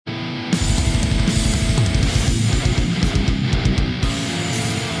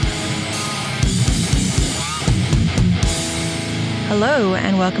Hello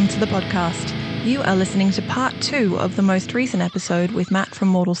and welcome to the podcast. You are listening to part 2 of the most recent episode with Matt from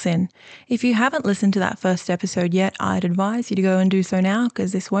Mortal Sin. If you haven't listened to that first episode yet, I'd advise you to go and do so now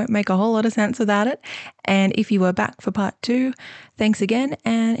because this won't make a whole lot of sense without it. And if you are back for part 2, thanks again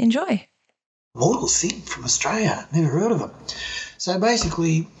and enjoy. Mortal Sin from Australia, never heard of him. So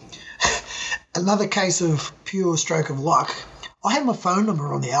basically, another case of pure stroke of luck. I had my phone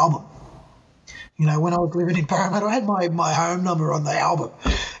number on the album. You know, when I was living in Parramatta, I had my home number on the album.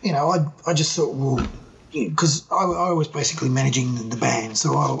 You know, I just thought, well, because I was basically managing the band,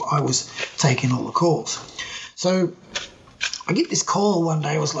 so I was taking all the calls. So I get this call one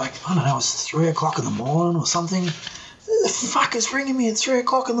day. It was like, I don't know, it was 3 o'clock in the morning or something. Who the fuck is ringing me at 3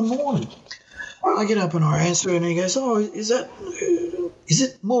 o'clock in the morning? I get up and I answer, and he goes, "Oh, is it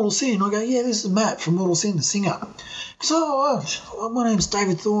Mortal Sin?" I go, "Yeah, this is Matt from Mortal Sin, the singer." He goes, "Oh, my name's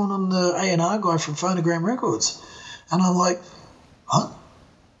David Thorne. I'm the A&R guy from Phonogram Records." And I'm like, "What?"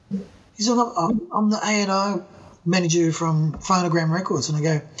 He said, "I'm the A&R manager from Phonogram Records." And I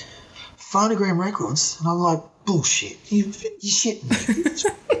go, "Phonogram Records?" And I'm like, "Bullshit. You're shitting me.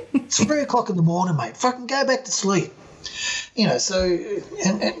 It's 3 o'clock in the morning, mate. Fucking go back to sleep." You know, so,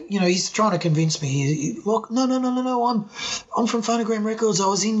 and you know, he's trying to convince me. Look, no, I'm from Phonogram Records. I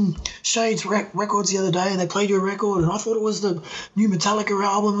was in Shades Records the other day and they played your record and I thought it was the new Metallica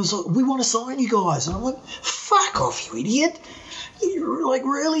album. It was like, "We want to sign you guys." And I'm like, "Fuck off, you idiot." You're like,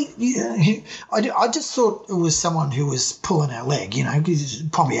 really? Yeah. I just thought it was someone who was pulling our leg, you know, because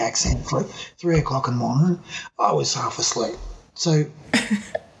probably accent, like 3 o'clock in the morning. I was half asleep. So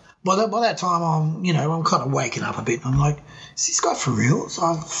by that time, I'm kind of waking up a bit. And I'm like, is this guy for real? So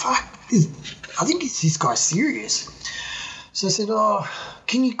I think this guy's serious. So I said, "Oh,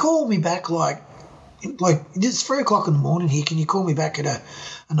 can you call me back like it's 3 o'clock in the morning here. Can you call me back at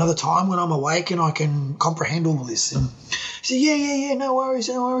another time when I'm awake and I can comprehend all this?" And he said, yeah, no worries.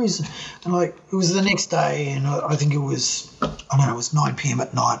 And like, it was the next day, and I think it was 9 p.m.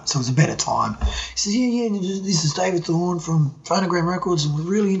 at night, so it was a better time. He said, yeah, this is David Thorne from Phonogram Records, and we're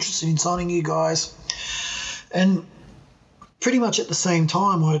really interested in signing you guys. And pretty much at the same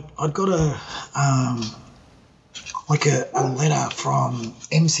time, I'd got a letter from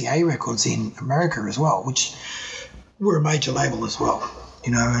MCA Records in America as well, which were a major label as well,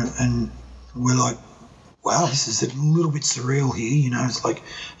 you know, and we're like, wow, this is a little bit surreal here, you know. It's like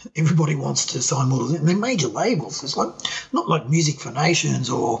everybody wants to sign Mortal Sin. They're major labels. It's like not like Music for Nations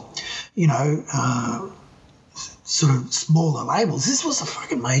or, you know, sort of smaller labels. This was a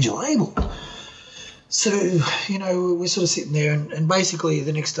fucking major label. So, you know, we're sort of sitting there and basically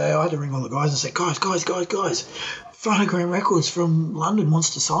the next day I had to ring all the guys and say, guys, Phonogram Records from London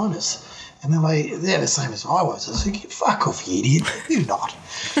wants to sign us. And they're the same as I was. I was like, fuck off, you idiot. You're not.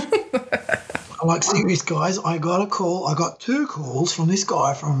 I'm like, serious guys, I got a call. I got 2 calls from this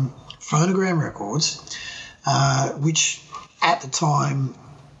guy from Phonogram Records, which at the time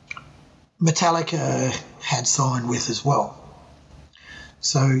Metallica had signed with as well.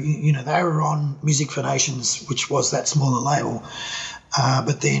 So, you know, they were on Music for Nations, which was that smaller label.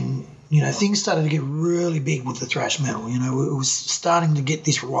 But then, you know, things started to get really big with the thrash metal. You know, it was starting to get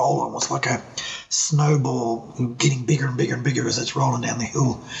this roll on. It was like a snowball getting bigger and bigger and bigger as it's rolling down the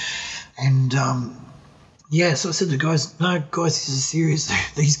hill. And, so I said to the guys, "No, guys, this is serious.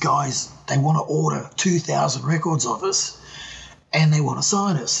 These guys, they want to order 2,000 records of us and they want to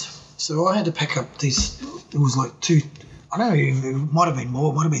sign us." So I had to pack up these, it was like I don't know, it might have been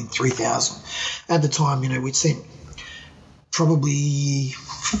more, it might have been 3,000. At the time, you know, we'd sent probably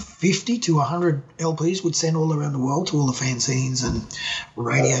 50 to 100 LPs we'd send all around the world to all the fanzines and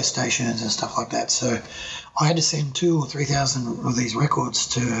radio stations and stuff like that. So I had to send 2,000 or 3,000 of these records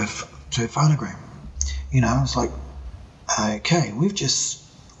to Phonogram. You know, it's like, okay, we've just,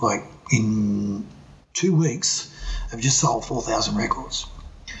 like, in 2 weeks, have just sold 4,000 records.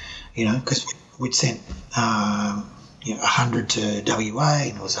 You know, because we'd sent 100 to WA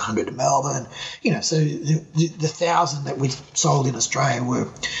and it was 100 to Melbourne. You know, so the 1,000 that we'd sold in Australia were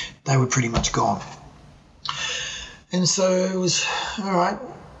pretty much gone. And so it was, all right,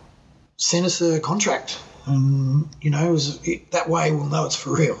 send us a contract. And, you know, that way we'll know it's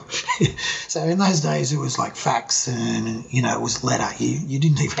for real. So in those days it was like fax and, you know, it was letter. You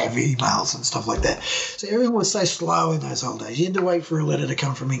didn't even have emails and stuff like that. So everything was so slow in those old days. You had to wait for a letter to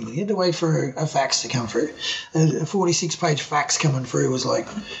come from England. You had to wait for a fax to come through. A 46-page fax coming through was like,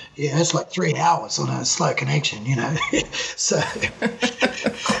 it's like 3 hours on a slow connection, you know. So,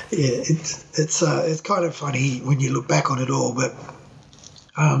 yeah, it's kind of funny when you look back on it all, but...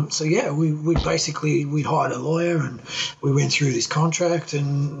 we'd hired a lawyer and we went through this contract,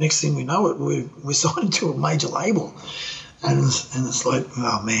 and next thing we know it, we're signed to a major label. And it's like,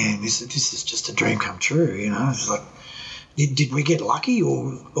 oh man, this is just a dream come true, you know. It's like, did we get lucky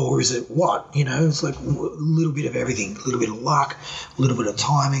or is it what? You know, it's like a little bit of everything, a little bit of luck, a little bit of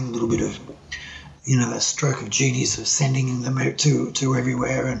timing, a little bit of, you know, that stroke of genius of sending them out to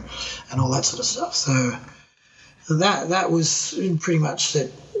everywhere and all that sort of stuff. So that was pretty much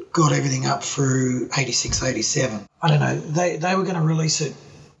that got everything up through 86, 87. I don't know, they were going to release it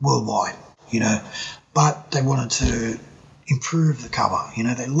worldwide, you know, but they wanted to improve the cover. You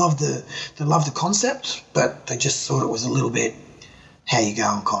know, they loved the concept, but they just thought it was a little bit how you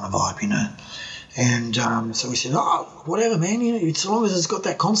going kind of vibe, you know. And so we said, oh, whatever, man, you know, as long as it's got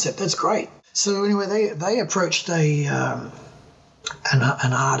that concept, that's great. So anyway, they approached an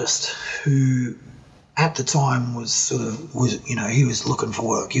artist who at the time was you know, he was looking for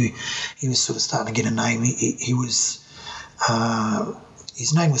work. He was sort of starting to get a name. He was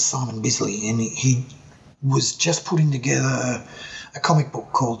his name was Simon Bisley, and he was just putting together a comic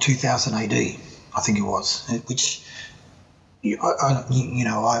book called 2000 AD, I think it was, which I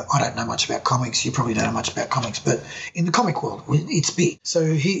don't know much about comics. You probably don't know much about comics, but in the comic world, it's big.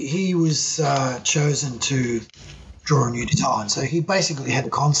 So he was chosen to draw a new design. So he basically had the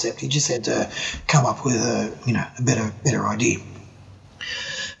concept. He just had to come up with a better idea.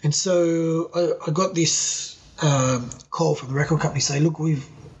 And so I got this call from the record company saying, look, we've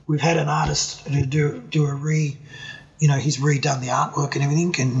had an artist do he's redone the artwork and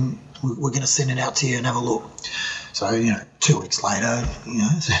everything, and we're going to send it out to you and have a look. So, 2 weeks later,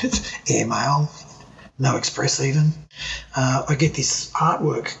 it's airmail, no express even. I get this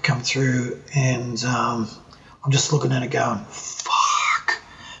artwork come through, and I'm just looking at it going, fuck,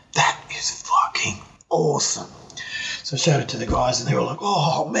 that is fucking awesome. So I showed it to the guys, and they were like,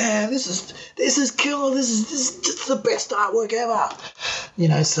 "Oh man, this is killer. This is the best artwork ever."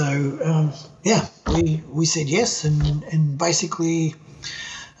 So we said yes, and basically,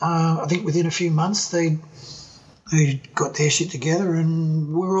 I think within a few months they got their shit together,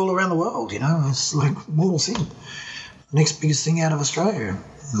 and we're all around the world. It's like Mortal Sin, the next biggest thing out of Australia.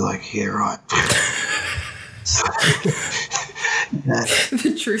 Like, yeah, right. So,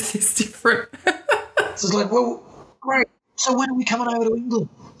 the truth is different. So it's like, well, great. So when are we coming over to England?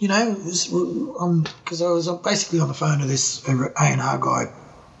 Because I was basically on the phone to this A&R guy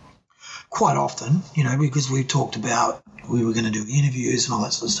quite often, because we talked about we were going to do interviews and all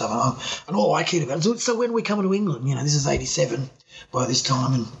that sort of stuff. And all I cared about was, so when are we coming to England? This is 87 by this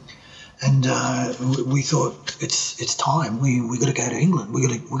time, and we thought it's time. We got to go to England. We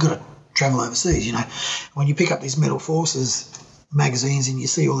got to travel overseas. When you pick up these Metal Forces magazines and you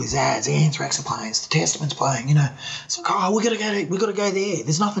see all these ads, Anthrax are playing, the Testament's playing, it's like, oh, we got to go there.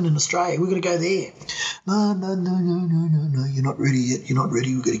 There's nothing in Australia. We got to go there. No, you're not ready yet. You're not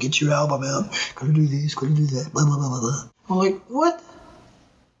ready. We got to get your album out. Got to do this. Got to do that. Blah blah blah blah. I'm like, what?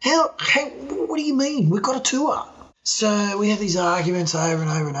 How? What do you mean? We've got a tour. So we had these arguments over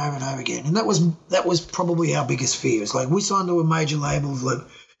and over and over and over again, and that was probably our biggest fear. It's like, we signed to a major label. It's like,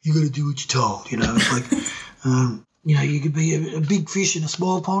 you got to do what you're told. It's like. You could be a big fish in a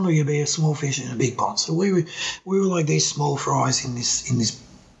small pond, or you could be a small fish in a big pond. So we were like these small fries in this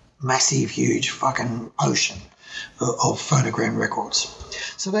massive, huge fucking ocean of phonogram records.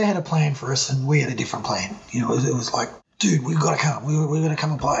 So they had a plan for us, and we had a different plan. It was like, dude, we've got to come. We're going to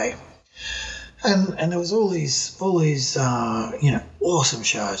come and play. And there was all these awesome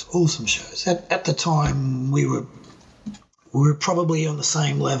shows. At the time, we were probably on the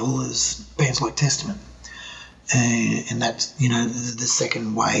same level as bands like Testament. And that's, the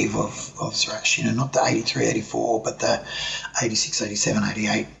second wave of thrash, not the 83, 84, but the 86, 87,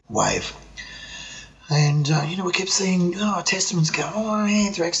 88 wave. And, we kept seeing, Testament's going,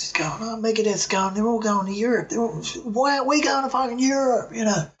 Anthrax is going, Megadeth's going, they're all going to Europe. Why aren't we going to fucking Europe,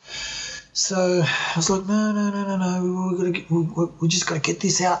 So I was like, no, we just got to get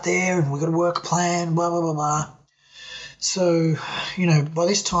this out there, and we got to work a plan, blah, blah, blah, blah. So, by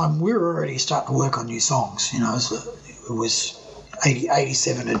this time we were already starting to work on new songs. It was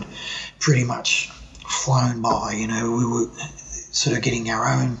 87 had pretty much flown by. We were sort of getting our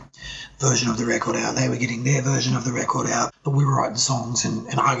own version of the record out. They were getting their version of the record out, but we were writing songs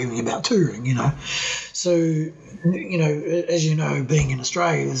and arguing about touring, So, as you know, being in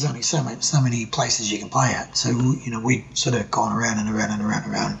Australia, there's only so many places you can play at. So, we'd sort of gone around and around and around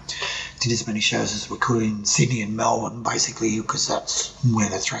and around. Did as many shows as we could in Sydney and Melbourne, basically, because that's where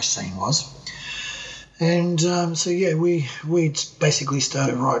the thrash scene was. And we basically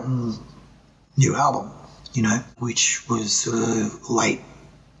started writing new album, which was sort of late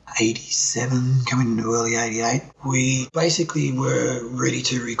 87, coming into early 88. We basically were ready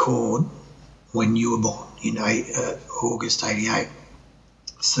to record when you were born in August '88.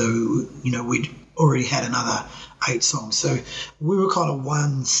 So, we'd already had another 8 songs. So we were kind of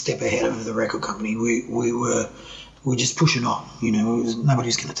one step ahead of the record company. We were just pushing on.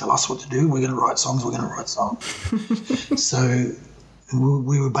 Nobody's going to tell us what to do. We're going to write songs. So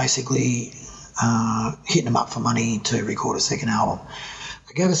we were basically hitting them up for money to record a second album.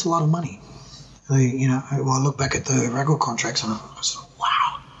 They gave us a lot of money. I look back at the record contracts and I thought,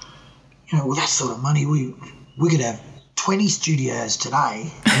 wow, with that sort of money, we could have 20 studios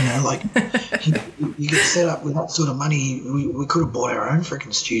today. You get set up with that sort of money, we could have bought our own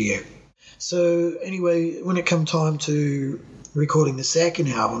freaking studio. So anyway, when it came time to recording the second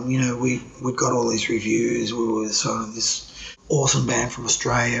album, we'd got all these reviews. We were sort of this awesome band from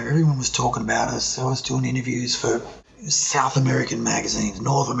Australia. Everyone was talking about us. I was doing interviews for South American magazines,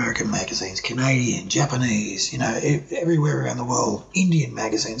 North American magazines, Canadian, Japanese, everywhere around the world, Indian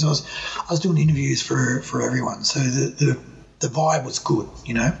magazines. I was doing interviews for everyone. So the vibe was good,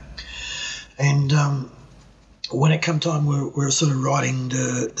 And when it came time, we were sort of writing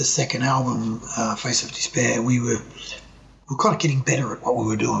the second album, Face of Despair. We were kind of getting better at what we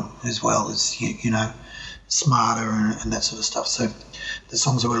were doing as well as, smarter and that sort of stuff. So the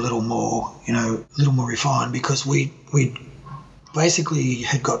songs were a little more refined because we basically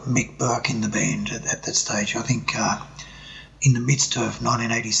had got Mick Burke in the band at that stage. I think in the midst of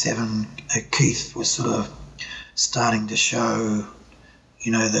 1987, Keith was sort of starting to show,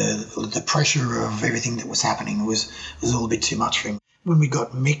 the pressure of everything that was happening was all a bit too much for him. When we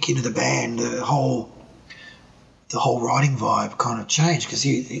got Mick into the band, the whole writing vibe kind of changed because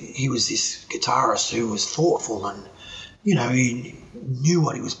he was this guitarist who was thoughtful and, he knew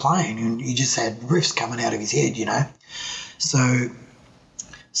what he was playing and he just had riffs coming out of his head, So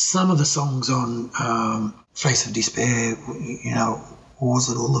some of the songs on Face of Despair, or was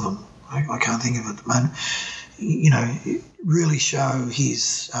it all of them? I can't think of it at the moment. It really show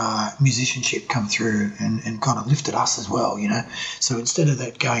his musicianship come through and kind of lifted us as well, So instead of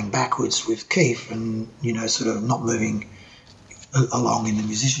that going backwards with Keith and, sort of not moving along in the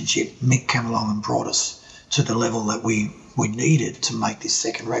musicianship, Mick came along and brought us to the level that we needed to make this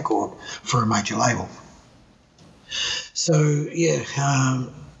second record for a major label. So,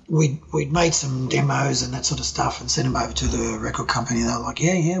 we'd made some demos and that sort of stuff and sent them over to the record company. They were like,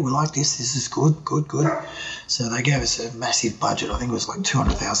 yeah, we like this. This is good. So they gave us a massive budget. I think it was like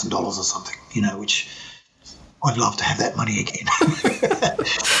 $200,000 or something, which I'd love to have that money again.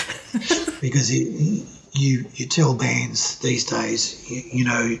 Because you tell bands these days,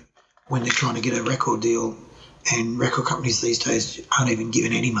 when they're trying to get a record deal, and record companies these days aren't even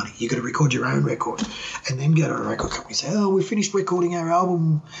giving any money. You've got to record your own record and then go to a record company and say, oh, we finished recording our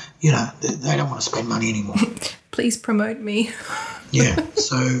album. They don't want to spend money anymore. Please promote me. Yeah.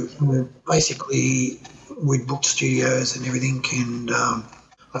 So basically we'd booked studios and everything. And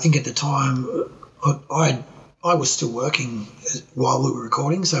I think at the time I was still working while we were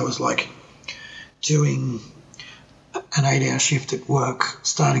recording. So it was like doing an 8-hour shift at work,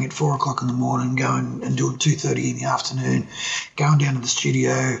 starting at 4 o'clock in the morning, going and doing 2:30 in the afternoon, going down to the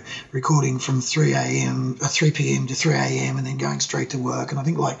studio, recording from 3 p.m. to 3 a.m. and then going straight to work. And I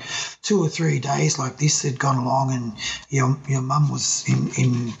think like 2 or 3 days like this had gone along and your mum was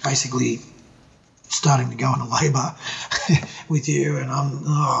in basically starting to go into labour with you, and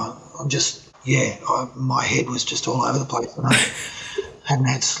my head was just all over the place. And I hadn't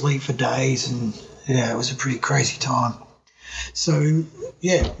had sleep for days and it was a pretty crazy time. So,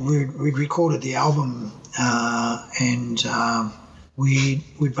 we'd recorded the album and we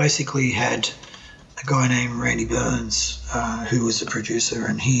basically had a guy named Randy Burns who was a producer,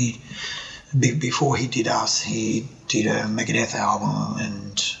 and before he did us, he did a Megadeth album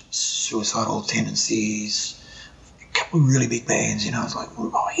and Suicidal Tendencies, a couple of really big bands, I was like,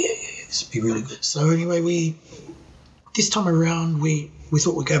 this would be really good. So anyway, this time around, we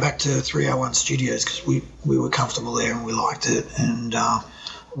thought we'd go back to 301 Studios because we were comfortable there and we liked it. And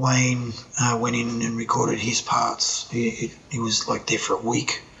Wayne went in and recorded his parts. He was like there for a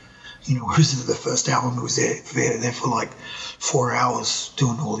week. Whereas the first album, he was there for like 4 hours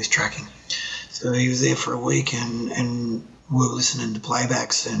doing all this tracking. So he was there for a week and we were listening to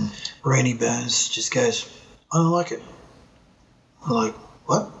playbacks, and Randy Burns just goes, I don't like it. I'm like,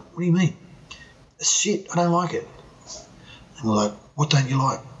 what? What do you mean? Shit, I don't like it. And we're like, what don't you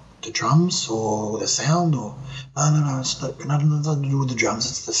like? The drums or the sound? Or no, it's nothing to do with the drums,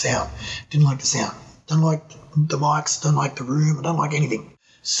 it's the sound. Didn't like the sound. Don't like the mics, don't like the room, I don't like anything.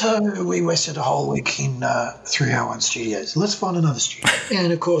 So we wasted a whole week in 301 Studios. Let's find another studio.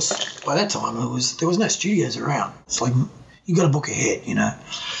 And of course, by that time there was no studios around. It's like you got to book ahead,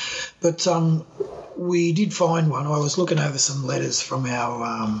 But we did find one. I was looking over some letters from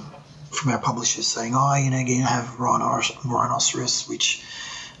our publishers saying, you have Rhinoceros, which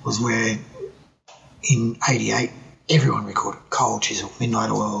was where in '88 everyone recorded Cold Chisel,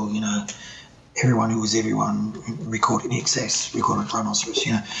 Midnight Oil, everyone who was everyone recorded in excess, recorded Rhinoceros,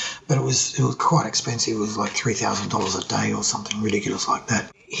 But it was quite expensive. It was like $3,000 a day or something ridiculous like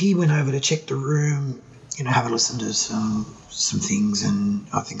that. He went over to check the room, have a listen to some things, and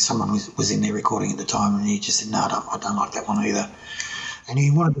I think someone was in there recording at the time, and he just said, no, I don't like that one either. And he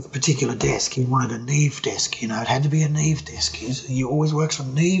wanted this particular desk. He wanted a Neve desk, It had to be a Neve desk. He always works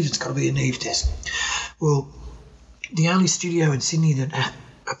on Neve. It's got to be a Neve desk. Well, the only studio in Sydney that,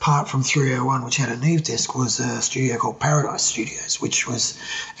 apart from 301, which had a Neve desk, was a studio called Paradise Studios, which was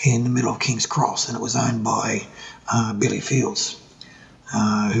in the middle of King's Cross, and it was owned by Billy Fields,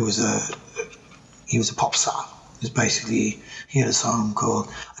 who was a pop star. It was basically, he had a song called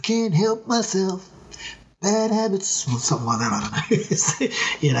 "I Can't Help Myself, Bad Habits," or something like that. I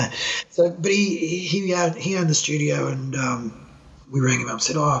don't know. So, but he owned the studio, and we rang him up and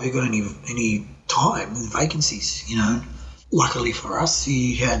said, "Have you got any time, vacancies?" Luckily for us,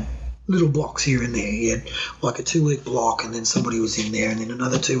 he had little blocks here and there. He had like a 2-week block, and then somebody was in there, and then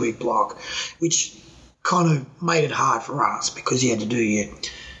another 2-week block, which kind of made it hard for us because you had to do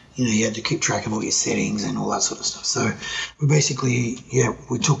you had to keep track of all your settings and all that sort of stuff. So we basically,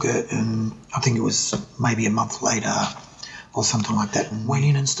 we took it, and I think it was maybe a month later or something like that, and went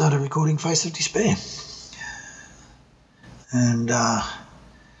in and started recording Face of Despair. And I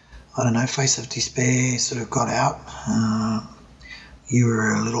don't know, Face of Despair sort of got out. You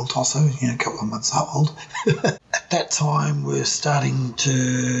were a little tosser, a couple of months old. At that time, we were starting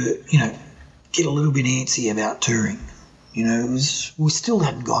to, get a little bit antsy about touring. We still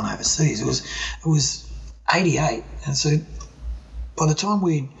hadn't gone overseas. It was '88, and so by the time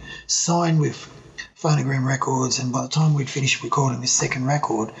we'd signed with Phonogram Records, and by the time we'd finished recording this second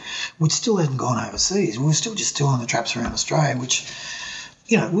record, we still hadn't gone overseas. We were still just doing the traps around Australia, which,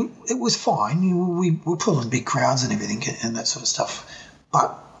 it was fine. We were pulling big crowds and everything and that sort of stuff,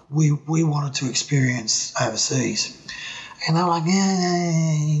 but we wanted to experience overseas. And they were like,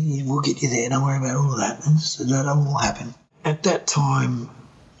 yeah, we'll get you there, don't worry about all of that. And so that all happened. At that time,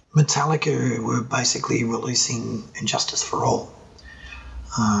 Metallica were basically releasing Injustice for All,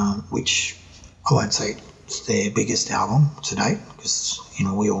 which I won't say it's their biggest album to date, because,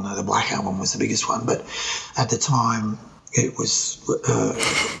 we all know the Black Album was the biggest one, but at the time it was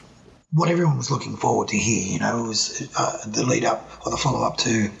what everyone was looking forward to hear. It was the lead up or the follow up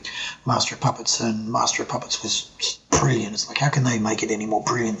to Master of Puppets, and Master of Puppets was just brilliant. It's like, how can they make it any more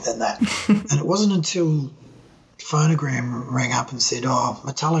brilliant than that? And it wasn't until Phonogram rang up and said,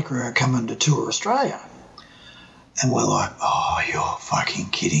 Metallica are coming to tour Australia. And we're like, you're fucking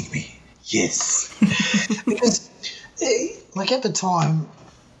kidding me. Yes. Because, at the time,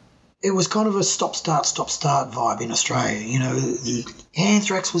 it was kind of a stop-start vibe in Australia.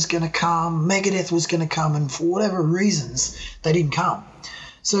 Anthrax was going to come, Megadeth was going to come, and for whatever reasons, they didn't come.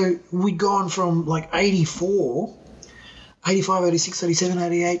 So we'd gone from 84, 85, 86, 87,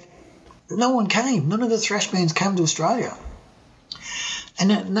 88. No one came. None of the thrash bands came to Australia.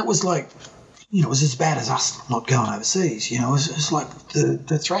 And that was it was as bad as us not going overseas. It was like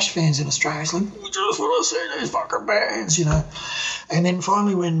the thrash fans in Australia, it's like, we just want to see these fucking bands, And then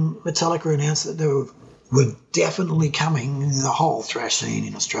finally when Metallica announced that they were definitely coming, the whole thrash scene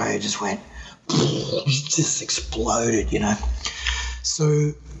in Australia just went, just exploded,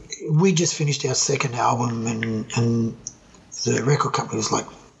 So we just finished our second album, and the record company was like,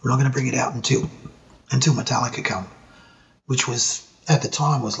 we're not going to bring it out until Metallica come, which was, at the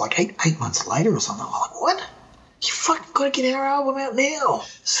time, was like eight months later or something. I'm like, what? You fucking got to get our album out now.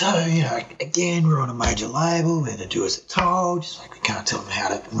 So, again, we're on a major label. We had to do as they're told. Just like, we can't tell them how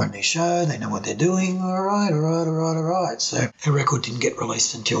to run their show. They know what they're doing. All right. So our record didn't get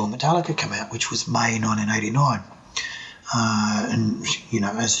released until Metallica came out, which was May 1989. And,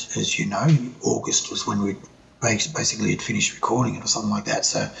 as you know, August was when we basically had finished recording it or something like that.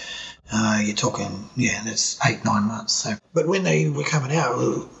 So you're talking, that's 8-9 months. So, but when they were coming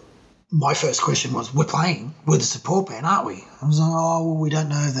out, my first question was, we're playing. We're the support band, aren't we? I was like, we don't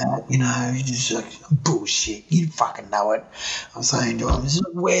know that. Just like, bullshit. You fucking know it. I'm saying to them,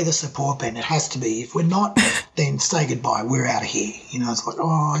 we're the support band. It has to be. If we're not, then say goodbye. We're out of here. It's like,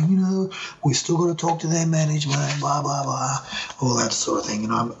 we've still got to talk to their management, blah, blah, blah, all that sort of thing.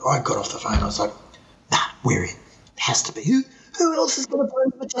 And I got off the phone. I was like, nah, we're in. It has to be. Who else is going to play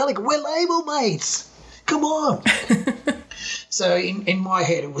Metallica? We're label mates. Come on. So in my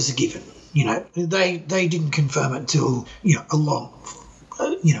head, it was a given. They didn't confirm it until a long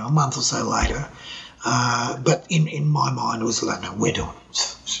a month or so later. But in my mind, it was like, no, we're doing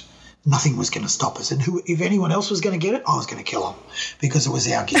it. Nothing was going to stop us. And if anyone else was going to get it, I was going to kill them because it was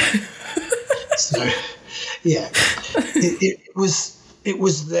our gig. So, yeah, it was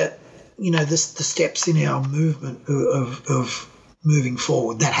that, the steps in our movement of moving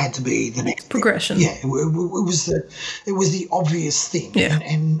forward, that had to be the next progression. Thing. Yeah, it was the obvious thing. Yeah.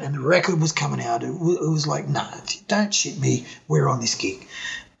 And the record was coming out. It was like, no, don't shit me. We're on this gig.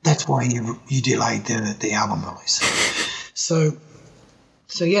 That's why you delayed the album release. So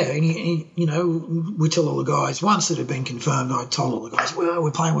yeah, and we tell all the guys, once it had been confirmed, I told all the guys, well,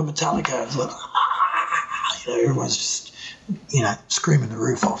 we're playing with Metallica. It's like, everyone's just, screaming the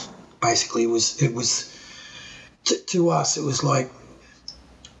roof off. Basically, it was to us, it was like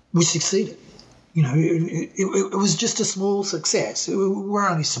we succeeded. It was just a small success. We're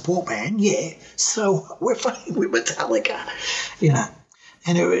only a support band, yeah. So we're playing with Metallica,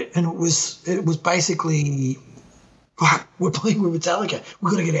 and it was basically, we're playing with Metallica.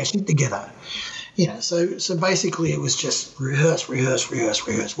 We've got to get our shit together, So basically, it was just rehearse.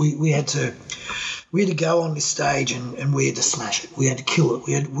 We had to go on this stage and we had to smash it. We had to kill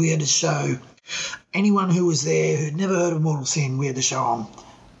it. We had to show anyone who was there who'd never heard of Mortal Sin. We had to show them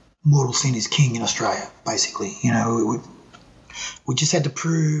Mortal Sin is king in Australia. Basically, we just had to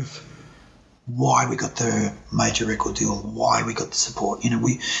prove why we got the major record deal, why we got the support.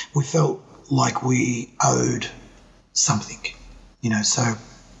 We felt like we owed something. So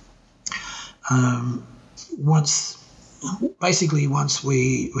once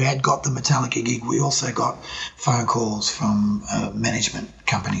we had got the Metallica gig, we also got phone calls from management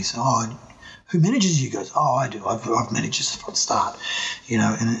companies. Oh, who manages you? Goes, oh, I do. I've managed this from the start,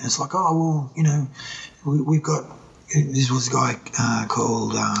 and it's like, oh, well, we've got, this was a guy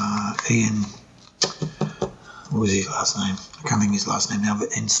called Ian, what was his last name? I can't think of his last name now,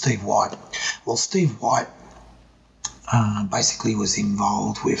 and Steve White. Well, Steve White basically was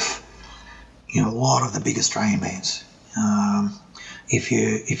involved with, a lot of the big Australian bands. If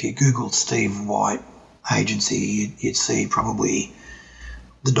you Googled Steve White agency, you'd see probably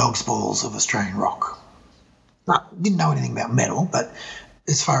the dog's balls of Australian rock. Didn't know anything about metal, but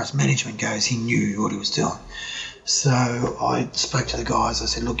as far as management goes, he knew what he was doing. So I spoke to the guys. I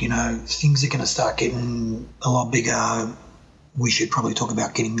said, look, things are going to start getting a lot bigger. We should probably talk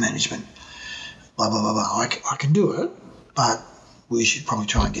about getting management. Blah, blah, blah, blah. I can do it, but we should probably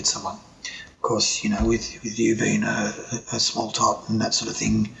try and get someone. Of course, with you being a small top and that sort of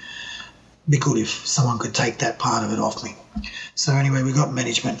thing, it'd be good if someone could take that part of it off me. So anyway, we got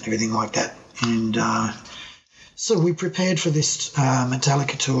management and everything like that. And so we prepared for this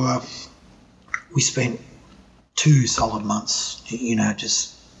Metallica tour. We spent 2 solid months,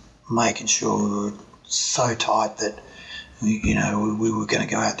 just making sure we were so tight that, we were going to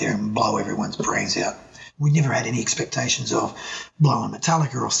go out there and blow everyone's brains out. We never had any expectations of blowing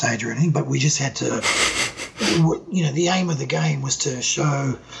Metallica off stage or anything, but we just had to, the aim of the game was to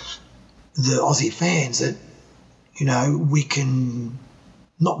show the Aussie fans that, we can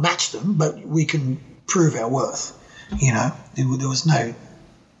not match them, but we can prove our worth. There was no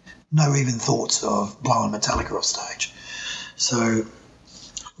even thoughts of blowing Metallica off stage. So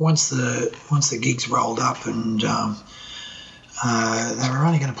once the gigs rolled up and they were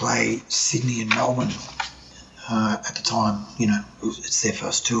only going to play Sydney and Melbourne at the time, it's their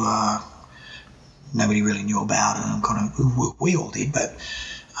first tour. Nobody really knew about it. We all did, but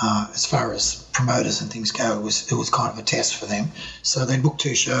as far as promoters and things go, it was kind of a test for them. So they booked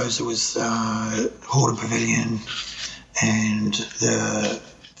 2 shows. It was Hordern Pavilion and the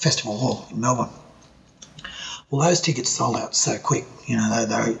Festival Hall in Melbourne. Well, those tickets sold out so quick.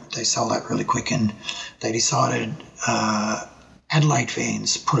 They sold out really quick, and they decided Adelaide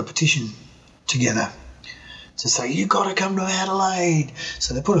fans put a petition together to say, you got to come to Adelaide.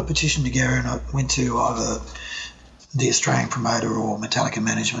 So they put a petition together, and I went to either the Australian promoter or Metallica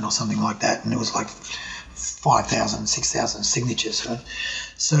management or something like that, and it was like 5,000, 6,000 signatures.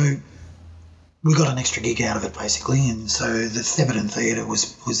 So we got an extra gig out of it, basically, and so the Theberton Theatre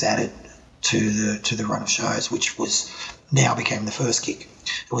was added to the run of shows, which now became the first gig.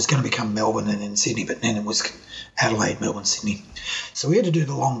 It was going to become Melbourne and then Sydney, but then it was Adelaide, Melbourne, Sydney. So we had to do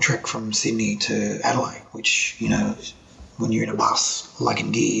the long trek from Sydney to Adelaide, which, when you're in a bus,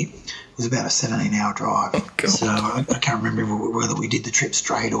 lugging gear, was about a 17-hour drive. Oh, so I can't remember whether we did the trip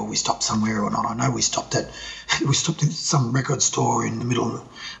straight or we stopped somewhere or not. I know we stopped at some record store in the middle of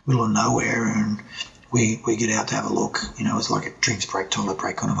nowhere, and we get out to have a look. It was like a drinks break, toilet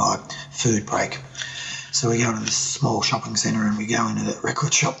break kind of vibe, food break. So we go to this small shopping centre and we go into that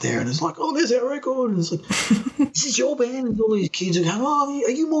record shop there and it's like, oh, there's our record. And it's like, is this your band? And all these kids are going, oh, are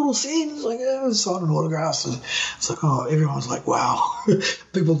you Mortal Sin? It's like, yeah, signing autographs. And it's like, oh, everyone's like, wow,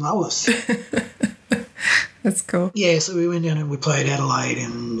 people know us. That's cool. Yeah, so we went down and we played Adelaide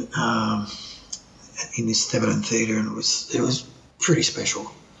and in this Theberton Theatre, and it was pretty special.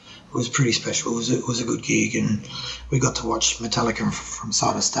 It was pretty special. It was a good gig, and we got to watch Metallica from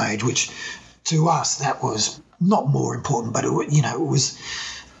side of stage, which to us that was not more important, but it was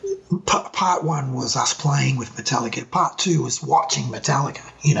part one was us playing with Metallica. Part two was watching Metallica.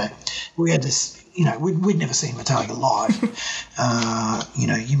 We had this. We'd never seen Metallica live.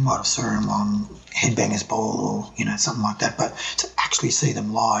 You might have saw them on Headbangers Ball or something like that, but to actually see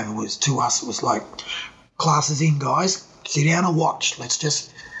them live to us it was like, classes in, guys, sit down and watch. Let's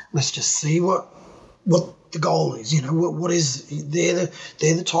just see what the goal is. What is they're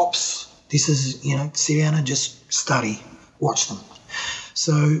the tops. This is sit down and just study, watch them.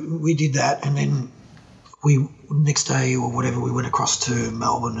 So we did that, and then next day or whatever, we went across to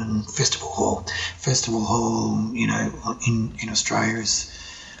Melbourne and Festival Hall. Festival Hall, in Australia is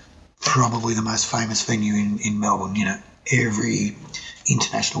probably the most famous venue in Melbourne. Every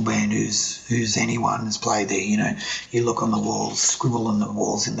international band who's anyone has played there. You look on the walls, scribble on the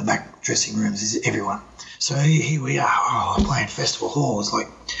walls in the back dressing rooms is everyone. So here we are, playing Festival Hall. It's like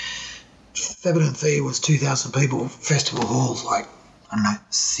Theberton Theatre was 2,000 people. Festival Hall's like, I don't know,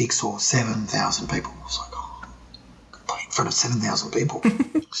 6,000 or 7,000 people. It's like, oh, playing in front of 7,000 people.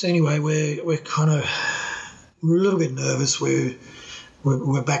 So anyway, we're kind of a little bit nervous. We're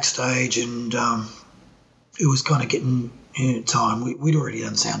backstage, and it was kind of getting time. We'd already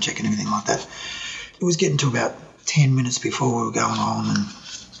done sound check and everything like that. It was getting to about 10 minutes before we were going on,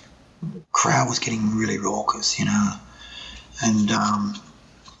 and the crowd was getting really raucous, and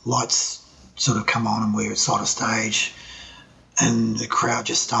lights sort of come on and we're at side of stage, and the crowd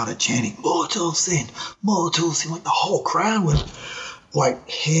just started chanting, Mortal Sin, Mortal Sin. Like the whole crowd went like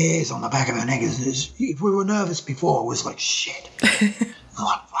hairs on the back of our neck. If we were nervous before, it was like shit. I'm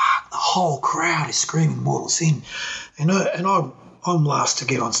like, fuck, the whole crowd is screaming Mortal Sin. And I'm last to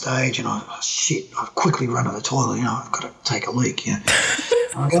get on stage, and I quickly run to the toilet, I've got to take a leak,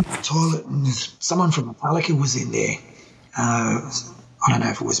 I go to the toilet, and someone from Metallica was in there. I don't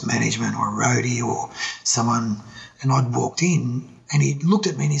know if it was management or a roadie or someone, and I'd walked in, and he looked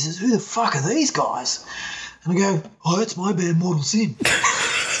at me and he says, who the fuck are these guys? And I go, oh, that's my band, Mortal Sin.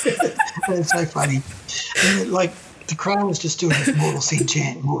 It's so funny. And the crowd was just doing this Mortal Sin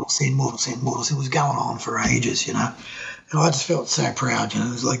chant, Mortal Sin, Mortal Sin, Mortal Sin. It was going on for ages, And I just felt so proud, It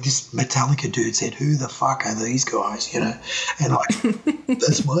was like this Metallica dude said, who the fuck are these guys, And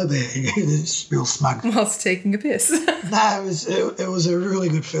that's my band. It's real smug. Whilst taking a piss. No, it was a really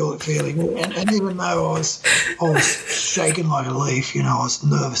good feeling. And even though I was shaking like a leaf, I was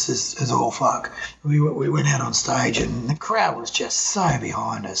nervous as all fuck. We went out on stage, and the crowd was just so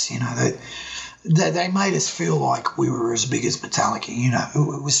behind us, They made us feel like we were as big as Metallica,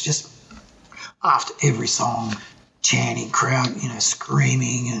 It was just after every song, chanting, crowd,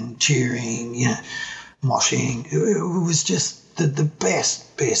 screaming and cheering, moshing. It was just the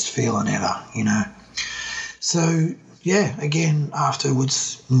best feeling ever, So, yeah, again,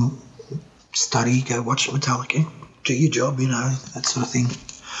 afterwards, study, go watch Metallica, do your job, that sort of thing.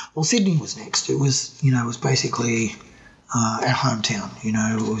 Well, Sydney was next. It was, was basically our hometown,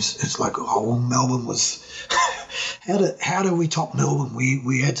 it's like, oh, well, Melbourne was, how do we top Melbourne?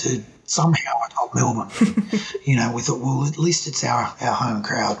 We had to somehow top Melbourne. We thought, well, at least it's our home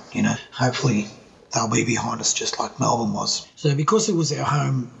crowd, hopefully they'll be behind us just like Melbourne was. So because it was our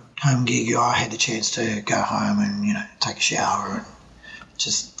home gig, I had the chance to go home and, take a shower and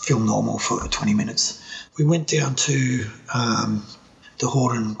just feel normal for 20 minutes. We went down to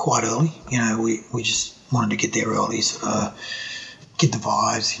Horton quite early. We just wanted to get there early, sort of get the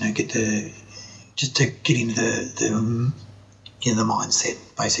vibes, just to get into the mindset,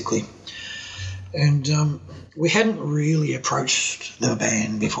 basically. And we hadn't really approached the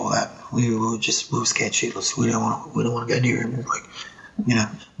band before that. We were scared shitless. We don't want to go near him,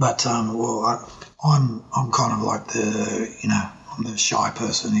 But I'm kind of like I'm the shy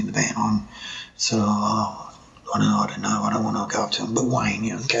person in the band. I'm sort of I don't know. I don't want to go up to him. But Wayne,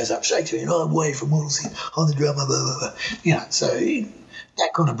 goes up, shakes me, I'm Wayne from Mortal Sin, I'm the drummer, blah, blah, blah. So that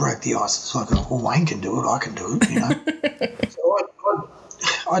kind of broke the ice. It's like, well, Wayne can do it, I can do it, So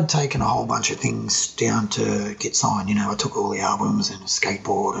I'd taken a whole bunch of things down to get signed. I took all the albums and a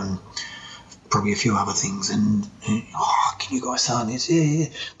skateboard and probably a few other things. And can you guys sign this? Yeah.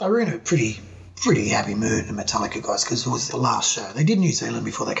 They were in a pretty happy mood, the Metallica guys, because it was the last show. They did New Zealand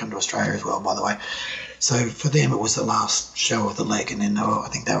before they come to Australia as well, by the way. So for them, it was the last show of the leg, and then I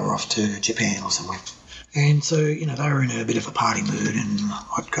think they were off to Japan or somewhere. And so, they were in a bit of a party mood, and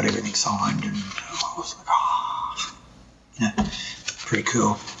I'd got everything signed, and I was like, pretty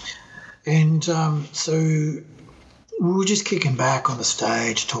cool. And so we were just kicking back on the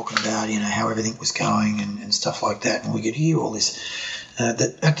stage, talking about, how everything was going and stuff like that. And we could hear all this.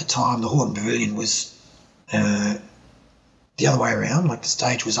 That at the time, the Horton Pavilion was the other way around. Like the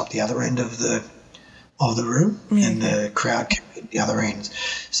stage was up the other end of the room, and the crowd came at the other end.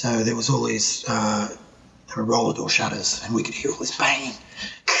 So there was all these roller door shutters, and we could hear all this banging.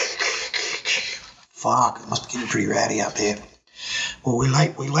 Fuck, it must be getting pretty rowdy up there. Well, we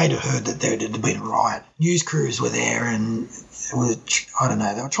later heard that there had been a riot. News crews were there, and it was, I don't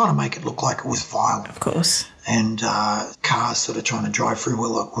know, they were trying to make it look like it was violent. Of course. And cars sort of trying to drive through where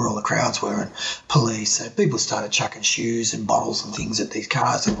all the crowds were, and police. So people started chucking shoes and bottles and things at these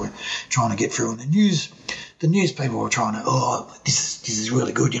cars that were trying to get through. And the news people were trying to, this is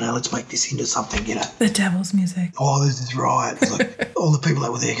really good, let's make this into something, The devil's music. Oh, this is riot. It's like all the people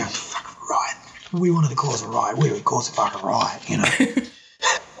that were there going, fuck, riot. We wanted to cause a riot. We would cause a fucking riot,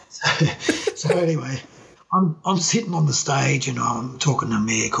 So anyway, I'm sitting on the stage and I'm talking to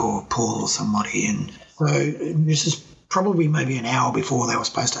Mick or Paul or somebody, and so this is probably maybe an hour before they were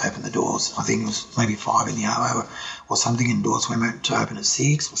supposed to open the doors. I think it was maybe 5 in the hour or something, and doors were meant to open at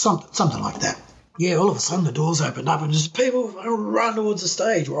 6 or something like that. Yeah, all of a sudden the doors opened up and just people run towards the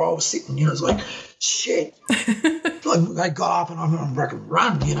stage where I was sitting. It's like, shit. Like they got up and I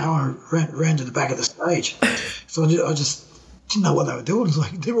run, I ran to the back of the stage. So I just didn't know what they were doing. It's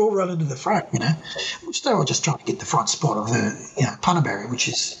like they were all running to the front, which they were just trying to get the front spot of the, punter barrier, which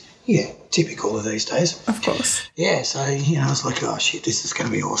is, typical of these days. Of course. Yeah, so, I was like, oh, shit, this is going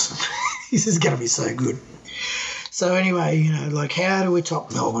to be awesome. This is going to be so good. So anyway, how do we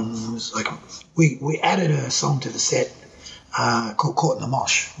top Melbourne? It was like we added a song to the set called Caught in the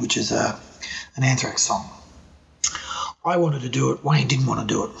Mosh, which is an Anthrax song. I wanted to do it. Wayne didn't want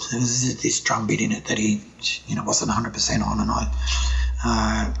to do it. There was this drum bit in it that he, wasn't 100% on,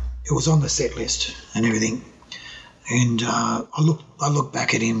 and it was on the set list and everything. And I look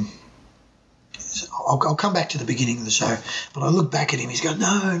back at him. I'll come back to the beginning of the show, but I look back at him. He's going, no.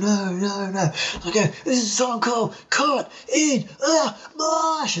 I go, this is a song called Caught in the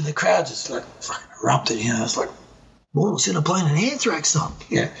Mosh, and the crowd just like fucking erupted. It's like, well, instead of playing an Anthrax song,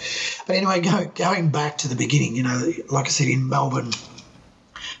 But anyway, going back to the beginning, like I said, in Melbourne,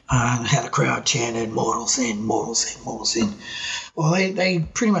 how the crowd chanted "Mortal Sin, Mortal Sin, Mortal Sin." Well, they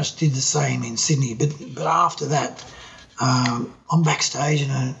pretty much did the same in Sydney, but after that, I'm backstage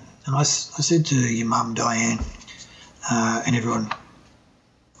and I said to your mum, Diane, and everyone,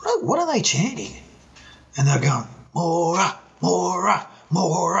 what are they chanting? And they're going, Maurer, Maurer,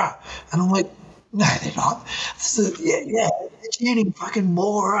 Maurer. And I'm like, no, they're not. So, they're chanting fucking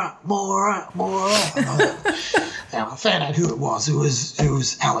Maurer, Maurer, Maurer. And I found out who it was. It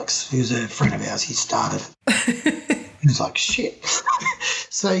was Alex, who was a friend of ours. He started. He was like, shit.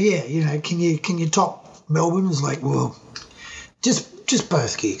 So, can you top Melbourne? It was like, well, just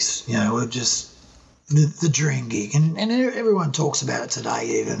both gigs, or just the dream gig, and everyone talks about it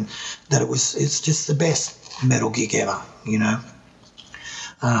today, even that it's just the best metal gig ever. In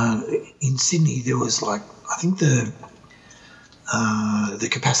Sydney there was like, I think the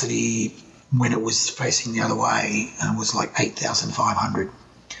capacity when it was facing the other way was like 8,500.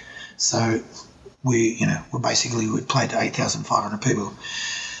 So we played to 8,500 people.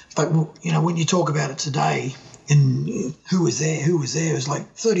 But when you talk about it today. And who was there? It was like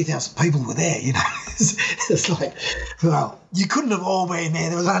 30,000 people were there, It's like, well, you couldn't have all been there.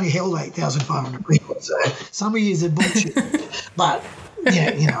 There was only held 8,500 people. So some of you are bullshit. But,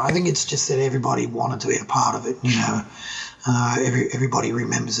 I think it's just that everybody wanted to be a part of it, Everybody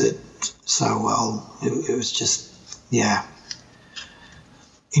remembers it so well. It was just, in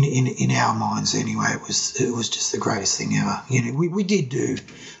our minds anyway, it was just the greatest thing ever. We did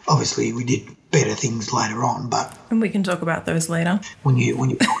better things later on, but and we can talk about those later. When you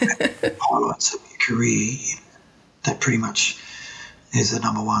talk about the highlights of your career, that pretty much is the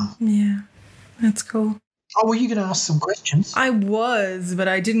number one. Yeah, that's cool. Oh, were you going to ask some questions? I was, but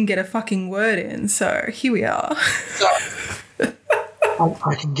I didn't get a fucking word in, so here we are. So,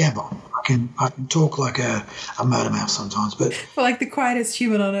 I can gabble. I can talk like a murder mouse sometimes, but for like the quietest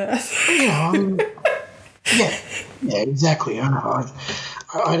human on earth. Yeah, exactly. I know.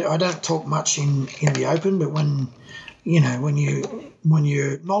 I don't talk much in the open, but when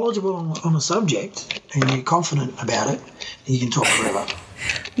you're knowledgeable on a subject and you're confident about it, you can talk forever.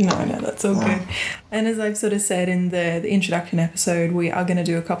 No, that's all good. And as I've sort of said in the introduction episode, we are going to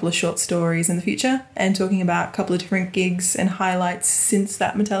do a couple of short stories in the future and talking about a couple of different gigs and highlights since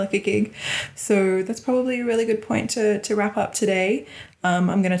that Metallica gig. So that's probably a really good point to wrap up today.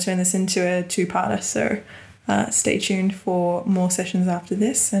 I'm going to turn this into a two-parter, so stay tuned for more sessions after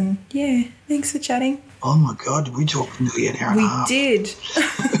this. And yeah, thanks for chatting. Oh my God, did we talk for nearly an hour and a half? We did.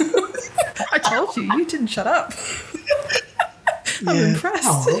 I told you, you didn't shut up. I'm impressed.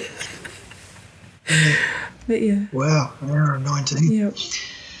 Oh, well. Yeah. But yeah. Wow, an hour and 19. Yep.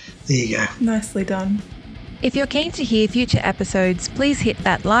 There you go. Nicely done. If you're keen to hear future episodes, please hit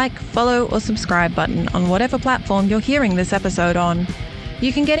that like, follow or subscribe button on whatever platform you're hearing this episode on.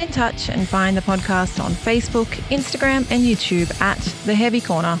 You can get in touch and find the podcast on Facebook, Instagram and YouTube at The Heavy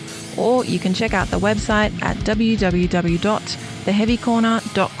Corner, or you can check out the website at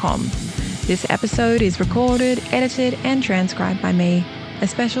www.theheavycorner.com. This episode is recorded, edited and transcribed by me. A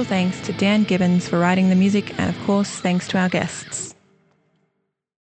special thanks to Dan Gibbons for writing the music, and of course thanks to our guests.